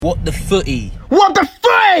What the footy? What the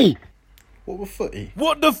footy? What the footy?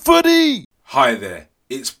 What the footy? Hi there,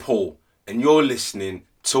 it's Paul, and you're listening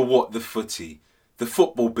to What the Footie, the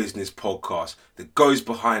football business podcast that goes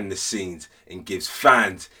behind the scenes and gives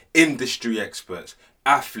fans, industry experts,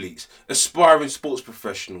 athletes, aspiring sports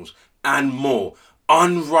professionals, and more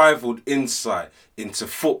unrivaled insight into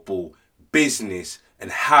football, business, and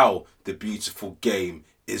how the beautiful game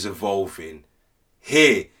is evolving.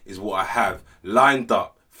 Here is what I have lined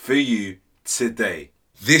up for you today.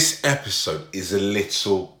 This episode is a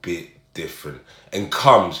little bit different and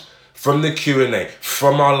comes from the Q&A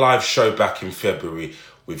from our live show back in February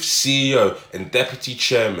with CEO and Deputy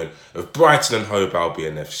Chairman of Brighton and Hove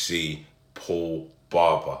Albion FC, Paul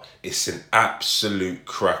Barber. It's an absolute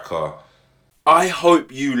cracker. I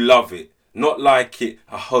hope you love it. Not like it,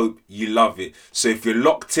 I hope you love it. So if you're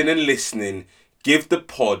locked in and listening, give the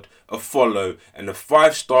pod a follow and a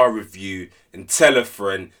 5-star review and tell a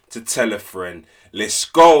friend to tell a friend. Let's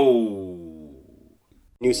go!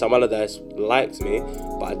 Knew some other guys liked me,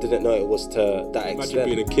 but I didn't know it was to that extent. Imagine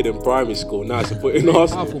being a kid in primary school, now it's putting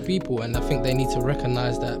us. Powerful people, and I think they need to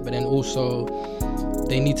recognise that, but then also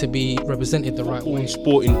they need to be represented the right way.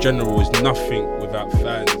 Sport in general is nothing without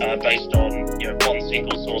fans. Based on one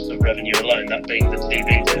single source of revenue alone, that being the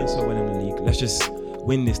TV. So winning the league, let's just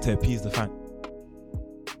win this to appease the fan.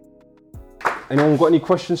 Anyone got any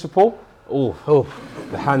questions for Paul? Oh,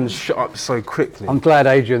 the hands shut up so quickly. I'm glad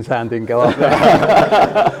Adrian's hand didn't go up there.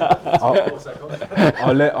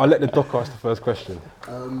 I'll let the doc ask the first question.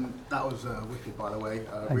 That was wicked, by the way.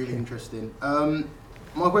 Really interesting.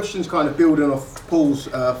 My question's kind of building off Paul's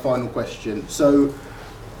final question. So,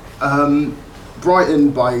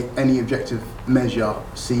 Brighton, by any objective measure,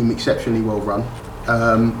 seem exceptionally well run.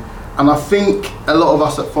 And I think a lot of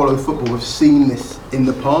us that follow football have seen this in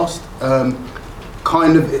the past.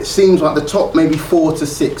 It seems like the top maybe 4 to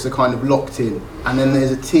 6 are kind of locked in, and then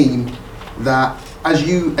there's a team that, as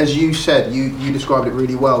you said, you described it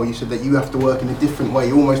really well. You said that you have to work in a different way.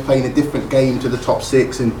 You're almost playing a different game to the top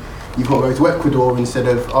 6, and you've got to go to Ecuador instead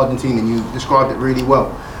of Argentina. And you described it really well.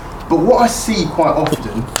 But what I see quite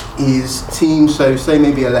often is teams, so say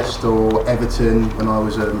maybe a Leicester or Everton when I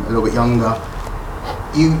was a little bit younger,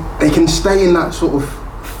 they can stay in that sort of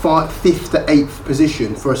 5th to 8th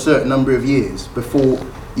position for a certain number of years before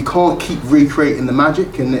you can't keep recreating the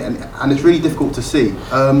magic, and it's really difficult to see.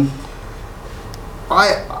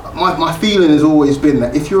 My feeling has always been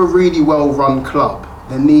that if you're a really well-run club,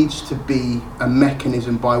 there needs to be a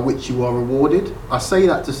mechanism by which you are rewarded. I say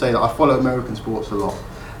that to say that I follow American sports a lot,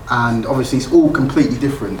 and obviously it's all completely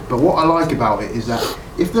different. But what I like about it is that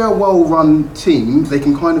if they're a well-run team, they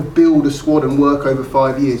can kind of build a squad and work over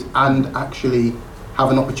 5 years and actually have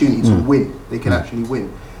an opportunity to win. They can actually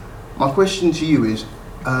win. My question to you is,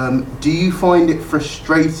 do you find it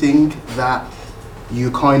frustrating that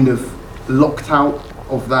you're kind of locked out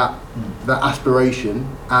of that aspiration?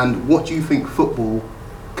 And what do you think football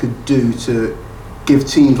could do to give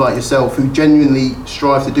teams like yourself, who genuinely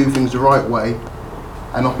strive to do things the right way,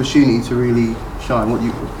 an opportunity to really shine? What do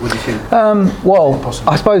you think?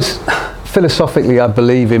 I suppose philosophically I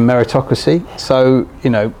believe in meritocracy. So,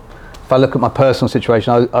 if I look at my personal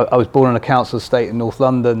situation, I was born in a council estate in North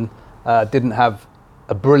London, didn't have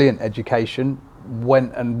a brilliant education,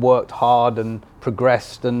 went and worked hard and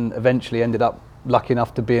progressed, and eventually ended up lucky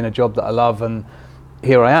enough to be in a job that I love, and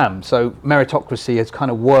here I am. So meritocracy has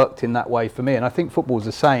kind of worked in that way for me, and I think football's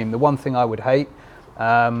the same. The one thing I would hate,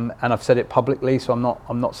 and I've said it publicly, so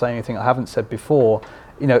I'm not saying anything I haven't said before,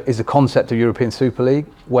 is the concept of European Super League,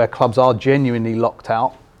 where clubs are genuinely locked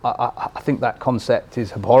out. I think that concept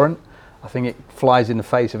is abhorrent. I think it flies in the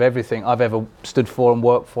face of everything I've ever stood for and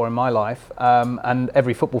worked for in my life, and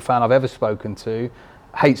every football fan I've ever spoken to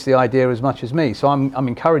hates the idea as much as me. So I'm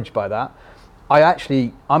encouraged by that.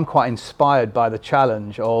 I'm quite inspired by the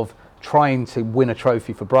challenge of trying to win a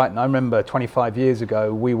trophy for Brighton. I remember 25 years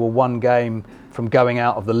ago we were one game from going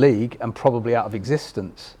out of the league and probably out of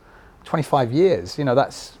existence. 25 years,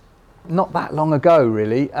 that's not that long ago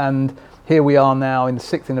really, and here we are now in the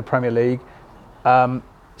 6th in the Premier League.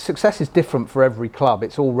 Success is different for every club.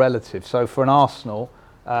 It's all relative. So for an Arsenal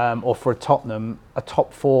or for a Tottenham, a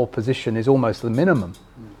top 4 position is almost the minimum.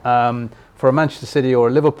 For a Manchester City or a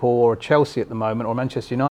Liverpool or a Chelsea at the moment, or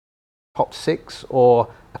Manchester United, top 6 or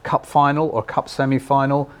a cup final or a cup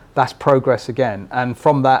semi-final, that's progress again. And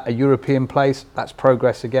from that, a European place, that's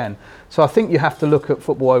progress again. So I think you have to look at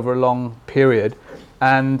football over a long period.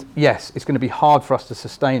 And yes, it's going to be hard for us to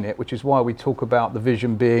sustain it, which is why we talk about the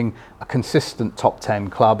vision being a consistent top 10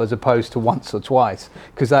 club as opposed to once or twice,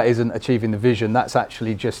 because that isn't achieving the vision, that's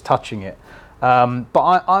actually just touching it.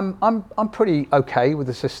 But I'm pretty okay with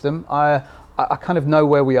the system. I kind of know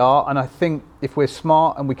where we are, and I think if we're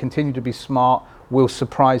smart and we continue to be smart, we'll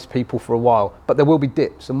surprise people for a while. But there will be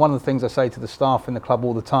dips, and one of the things I say to the staff in the club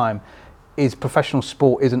all the time is professional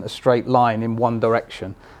sport isn't a straight line in one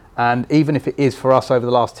direction. And even if it is for us over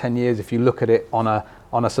the last 10 years, if you look at it on a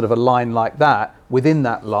sort of a line like that, within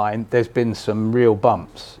that line, there's been some real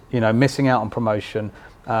bumps. You know, missing out on promotion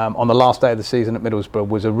on the last day of the season at Middlesbrough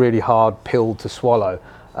was a really hard pill to swallow.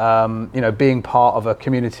 You know, being part of a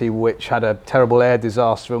community which had a terrible air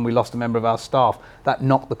disaster and we lost a member of our staff, that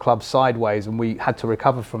knocked the club sideways and we had to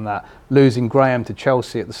recover from that. Losing Graham to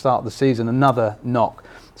Chelsea at the start of the season, another knock.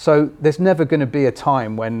 So there's never going to be a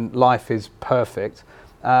time when life is perfect,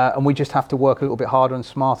 and we just have to work a little bit harder and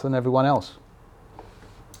smarter than everyone else.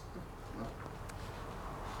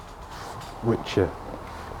 Richard.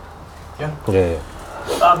 Yeah.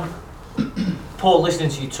 Paul, listening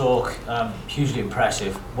to you talk, hugely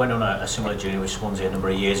impressive. Went on a similar journey with Swansea a number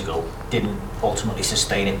of years ago. Didn't ultimately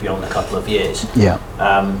sustain it beyond a couple of years. Yeah.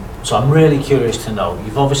 So I'm really curious to know.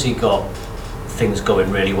 You've obviously got things going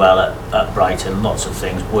really well at Brighton. Lots of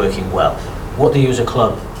things working well. What do you as a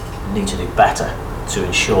club need to do better to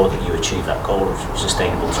ensure that you achieve that goal of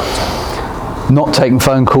sustainable top 10? Not taking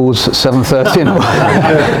phone calls at 7:30.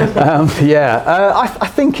 I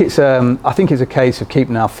think it's a case of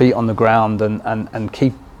keeping our feet on the ground and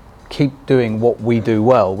keep doing what we do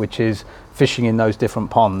well, which is fishing in those different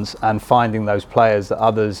ponds and finding those players that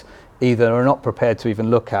others either are not prepared to even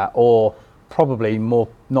look at or probably more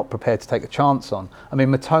not prepared to take a chance on. I mean,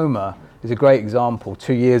 Matoma is a great example.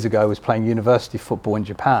 2 years ago, was playing university football in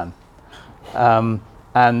Japan,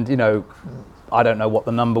 and you know, I don't know what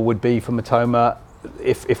the number would be for Matoma.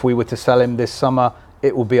 If we were to sell him this summer,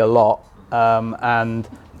 it would be a lot. And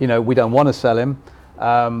you know, we don't want to sell him.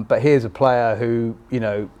 But here's a player who, you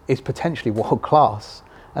know, is potentially world class.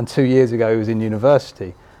 And 2 years ago, he was in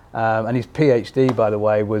university. And his PhD, by the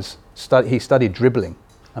way, was he studied dribbling.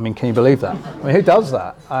 I mean, can you believe that? I mean, who does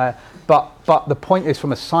that? But the point is,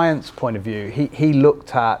 from a science point of view, he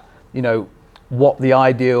looked at, you know, what the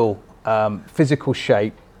ideal physical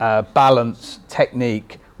shape, balance,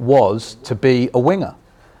 technique was to be a winger.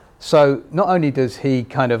 So not only does he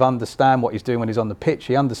kind of understand what he's doing when he's on the pitch,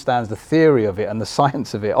 he understands the theory of it and the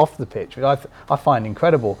science of it off the pitch, which I find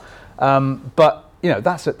incredible. But you know,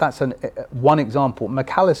 that's one example.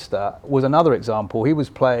 McAllister was another example. He was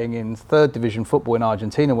playing in third division football in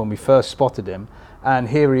Argentina when we first spotted him, and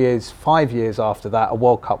here he is 5 years after that, a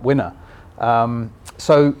World Cup winner.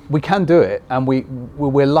 So we can do it, and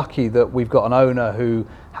we're lucky that we've got an owner who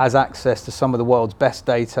has access to some of the world's best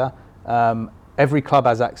data. Every club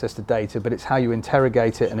has access to data, but it's how you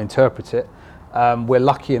interrogate it and interpret it. We're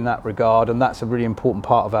lucky in that regard, and that's a really important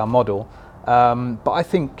part of our model. But I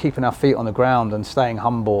think keeping our feet on the ground and staying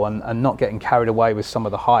humble and not getting carried away with some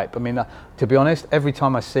of the hype. I mean, to be honest, every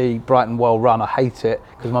time I see Brighton well run, I hate it,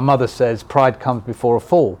 because my mother says pride comes before a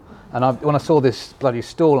fall. And when I saw this bloody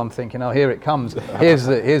stall, I'm thinking, oh, here it comes. Here's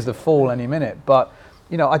the fall any minute. But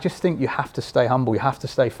you know, I just think you have to stay humble. You have to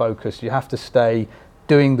stay focused. You have to stay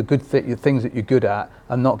doing the good things that you're good at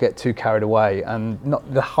and not get too carried away. And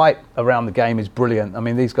the hype around the game is brilliant. I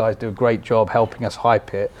mean, these guys do a great job helping us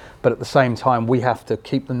hype it. But at the same time, we have to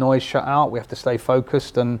keep the noise shut out. We have to stay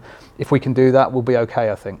focused. And if we can do that, we'll be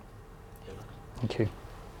okay, I think. Thank you.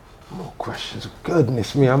 More questions.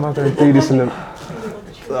 Goodness me, am I going to do this in the...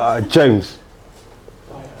 James.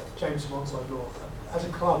 James from Onside Law. As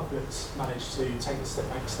a club that's managed to take a step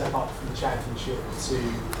up from the Championship to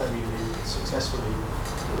Premier League successfully,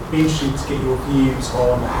 it'd be interesting to get your views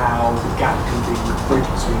on how the gap can be bridged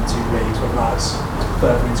between the two leagues, whether that's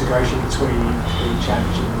further integration between the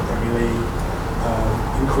Championship and the Premier League,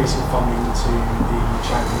 increasing funding to the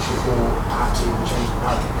Championship, or perhaps even changing the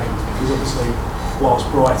parity payments. Because obviously, whilst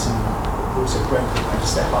Brighton, also Brentford, had to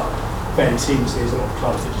step up fairly seamlessly, there's a lot of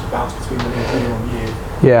clubs that just bounce between the league year on year.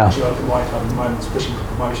 Yeah. Actually, like the White Club at the moment is pushing for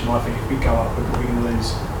promotion. I think if we go up, we're probably going to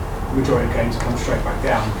lose the majority of games and come straight back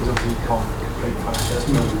down, because obviously you can't complete financial. That's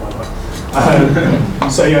million, by the way.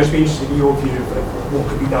 So yeah, it'd be interesting in your view of what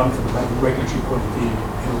could be done from a regulatory point of view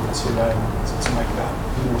in order to make that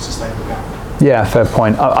more sustainable gap. Yeah, fair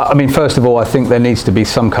point. I mean, first of all, I think there needs to be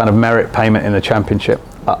some kind of merit payment in the Championship.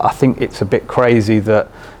 I think it's a bit crazy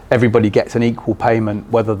that everybody gets an equal payment,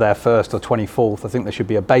 whether they're first or 24th. I think there should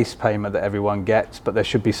be a base payment that everyone gets, but there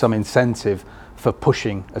should be some incentive for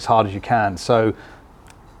pushing as hard as you can. So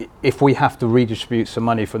if we have to redistribute some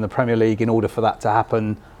money from the Premier League in order for that to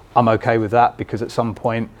happen, I'm okay with that, because at some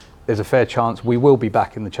point there's a fair chance we will be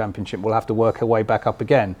back in the Championship. We'll have to work our way back up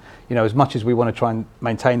again. You know, as much as we want to try and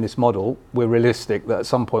maintain this model, we're realistic that at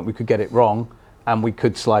some point we could get it wrong and we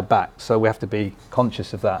could slide back. So we have to be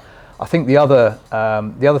conscious of that. I think the other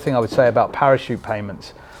thing I would say about parachute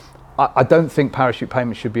payments, I don't think parachute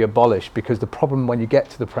payments should be abolished, because the problem when you get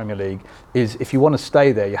to the Premier League is if you want to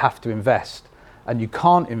stay there, you have to invest. And you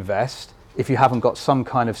can't invest if you haven't got some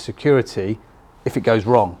kind of security if it goes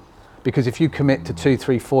wrong. Because if you commit to 2,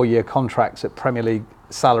 3, 4 year contracts at Premier League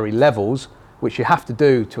salary levels, which you have to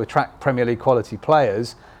do to attract Premier League quality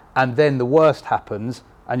players, and then the worst happens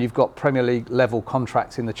and you've got Premier League level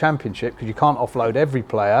contracts in the Championship, because you can't offload every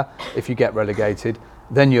player if you get relegated,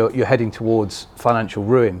 then you're heading towards financial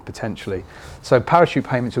ruin potentially. So parachute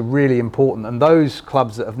payments are really important, and those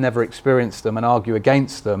clubs that have never experienced them and argue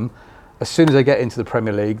against them, as soon as they get into the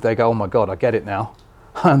Premier League, they go, oh my God, I get it now.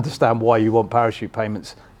 I understand why you want parachute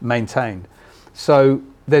payments maintained. So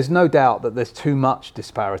there's no doubt that there's too much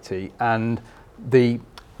disparity, and the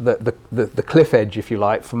cliff edge, if you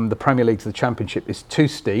like, from the Premier League to the Championship is too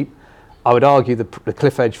steep. I would argue the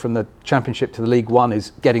cliff edge from the Championship to the League One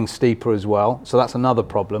is getting steeper as well, so that's another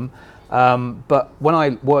problem. But when I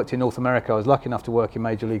worked in North America, I was lucky enough to work in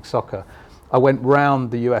Major League Soccer. I went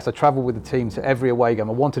round the US, I travelled with the team to every away game.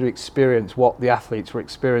 I wanted to experience what the athletes were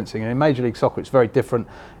experiencing. And in Major League Soccer, it's very different.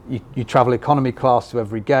 You travel economy class to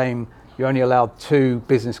every game. You're only allowed 2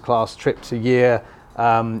 business class trips a year.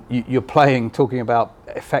 You're talking about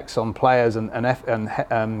effects on players and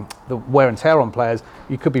the wear and tear on players.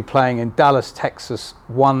 You could be playing in Dallas, Texas,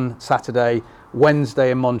 one Saturday,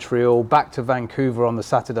 Wednesday in Montreal, back to Vancouver on the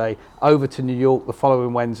Saturday, over to New York the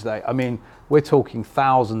following Wednesday. I mean, we're talking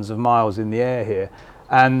thousands of miles in the air here.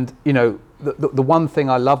 And, you know, the one thing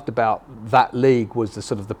I loved about that league was the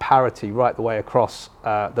sort of the parity right the way across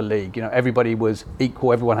the league. You know, everybody was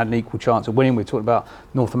equal, everyone had an equal chance of winning. We talked about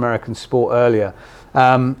North American sport earlier.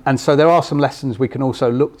 And so there are some lessons we can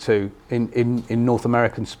also look to in North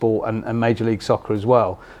American sport and Major League Soccer as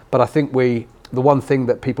well. But I think the one thing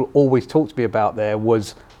that people always talked to me about there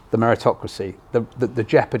was the meritocracy, the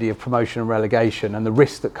jeopardy of promotion and relegation and the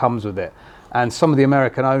risk that comes with it. And some of the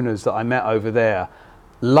American owners that I met over there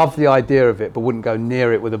loved the idea of it, but wouldn't go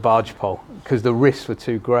near it with a barge pole because the risks were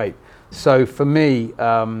too great. So for me,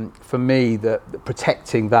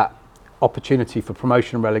 protecting that opportunity for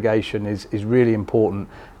promotion and relegation is really important.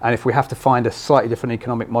 And if we have to find a slightly different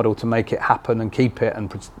economic model to make it happen and keep it and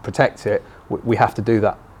protect it, we have to do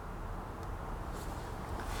that.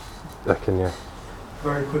 Yeah.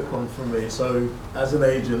 Very quick one from me. So, as an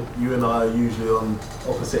agent, you and I are usually on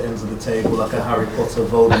opposite ends of the table, like a Harry Potter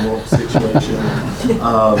Voldemort situation.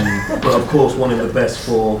 But of course, wanting the best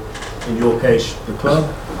for, in your case, the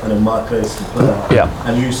club, and in my case, the player. Yeah.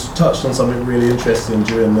 And you touched on something really interesting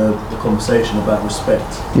during the conversation about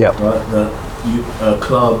respect. Yeah. Right. That a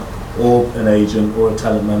club or an agent or a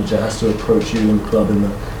talent manager has to approach you in the club in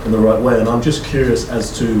the right way. And I'm just curious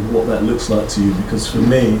as to what that looks like to you, because for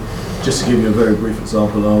me, just to give you a very brief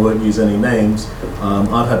example, and I won't use any names,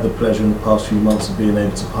 I've had the pleasure in the past few months of being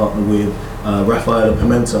able to partner with Rafaela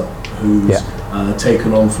Pimenta, who's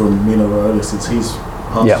taken on from Mino Raiola since he's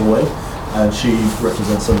passed away, and she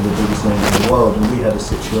represents some of the biggest names in the world. And we had a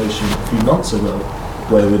situation a few months ago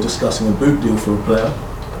where we were discussing a boot deal for a player,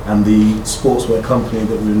 and the sportswear company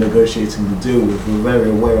that we were negotiating the deal with were very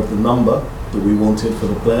aware of the number that we wanted for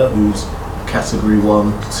the player, who's a Category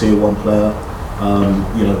 1, Tier 1 player.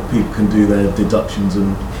 You know, people can do their deductions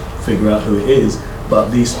and figure out who it is, but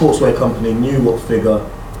the sportswear company knew what figure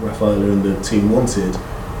Rafaela and the team wanted,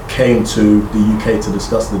 came to the UK to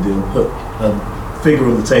discuss the deal, and put a figure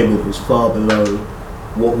on the table that was far below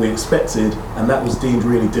what we expected, and that was deemed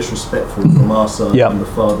really disrespectful from our side and the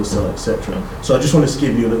father's side, etc. So I just wanted to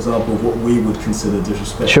give you an example of what we would consider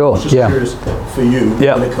disrespectful. Sure. I was just curious for you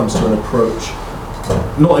when it comes to an approach,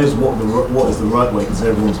 not as what is the right way, because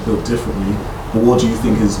everyone's built differently, but what do you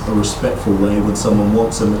think is a respectful way when someone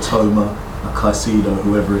wants a Matoma, a Caicedo,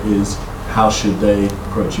 whoever it is? How should they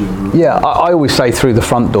approach you? I always say through the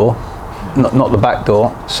front door, not the back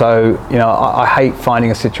door. So, you know, I hate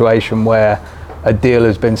finding a situation where a deal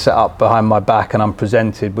has been set up behind my back and I'm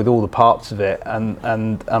presented with all the parts of it, and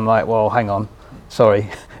I'm like, well, hang on, sorry,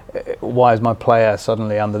 why is my player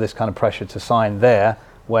suddenly under this kind of pressure to sign there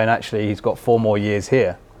when actually he's got 4 more years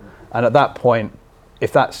here? And at that point,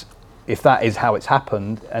 if that is how it's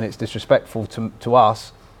happened and it's disrespectful to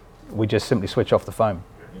us, we just simply switch off the phone.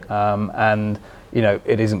 And you know,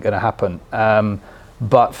 it isn't going to happen.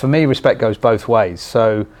 But for me, respect goes both ways.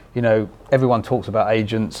 So, you know, everyone talks about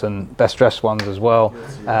agents and best dressed ones as well.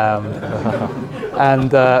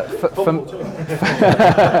 And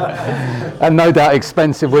and no doubt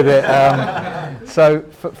expensive with it. So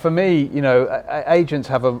for me, you know, agents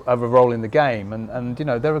have a role in the game, and you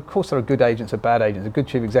know, there are good agents and bad agents, good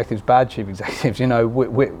chief executives, bad chief executives. You know,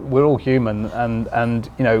 we're all human, and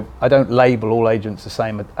you know, I don't label all agents the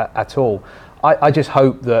same at all. I just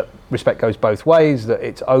hope that respect goes both ways, that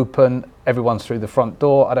it's open, everyone's through the front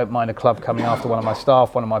door. I don't mind a club coming after one of my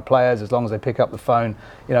staff, one of my players, as long as they pick up the phone.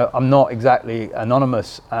 You know, I'm not exactly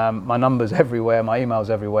anonymous. My number's everywhere, my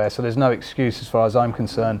email's everywhere, so there's no excuse as far as I'm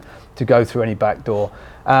concerned to go through any back door.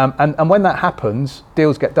 And when that happens,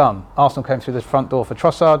 deals get done. Arsenal came through the front door for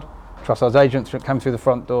Trossard. Trossard's agent came through the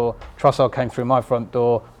front door. Trossard came through my front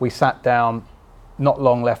door. We sat down. Not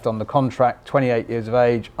long left on the contract, 28 years of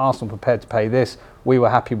age, Arsenal prepared to pay this, we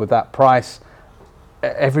were happy with that price,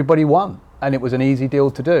 everybody won, and it was an easy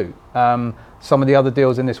deal to do. Some of the other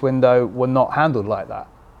deals in this window were not handled like that,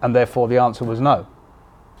 and therefore the answer was no.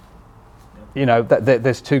 You know,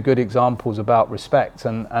 there's two good examples about respect,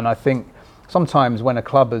 and I think sometimes when a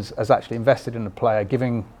club has actually invested in a player,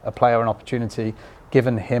 giving a player an opportunity,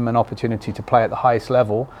 given him an opportunity to play at the highest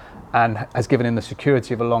level, and has given him the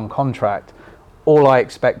security of a long contract, all I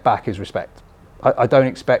expect back is respect. I don't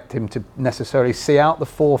expect him to necessarily see out the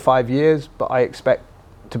 4 or 5 years, but I expect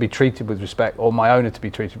to be treated with respect, or my owner to be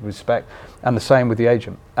treated with respect, and the same with the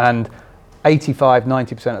agent. And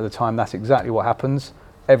 85-90% of the time, that's exactly what happens.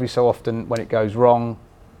 Every so often, when it goes wrong,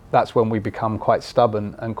 that's when we become quite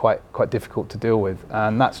stubborn and quite difficult to deal with.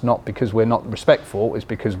 And that's not because we're not respectful, it's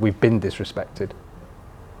because we've been disrespected.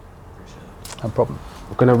 No problem.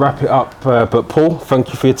 We're going to wrap it up, but Paul, thank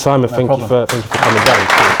you for your time, and thank you for coming down.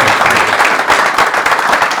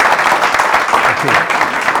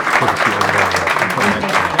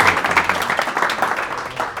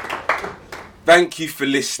 Thank you for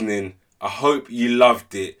listening. I hope you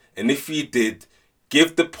loved it, and if you did,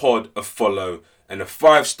 give the pod a follow and a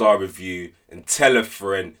 5-star review, and tell a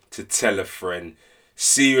friend to tell a friend.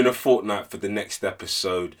 See you in a fortnight for the next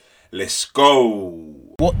episode. Let's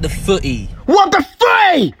go. What the footy? What the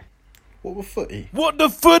footy? What the footy? What the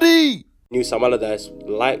footy? Knew some Allardyce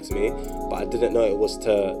liked me, but I didn't know it was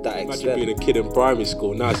to that extent. Imagine being a kid in primary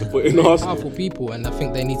school, now it's putting Arsenal. Powerful people, and I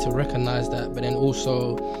think they need to recognise that, but then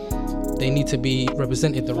also they need to be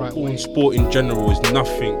represented the right way. Sport in general is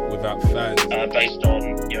nothing without fans. Based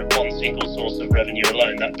on one single source of revenue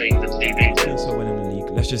alone, that being the TV. So well in the league,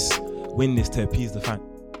 let's just win this to appease the fans.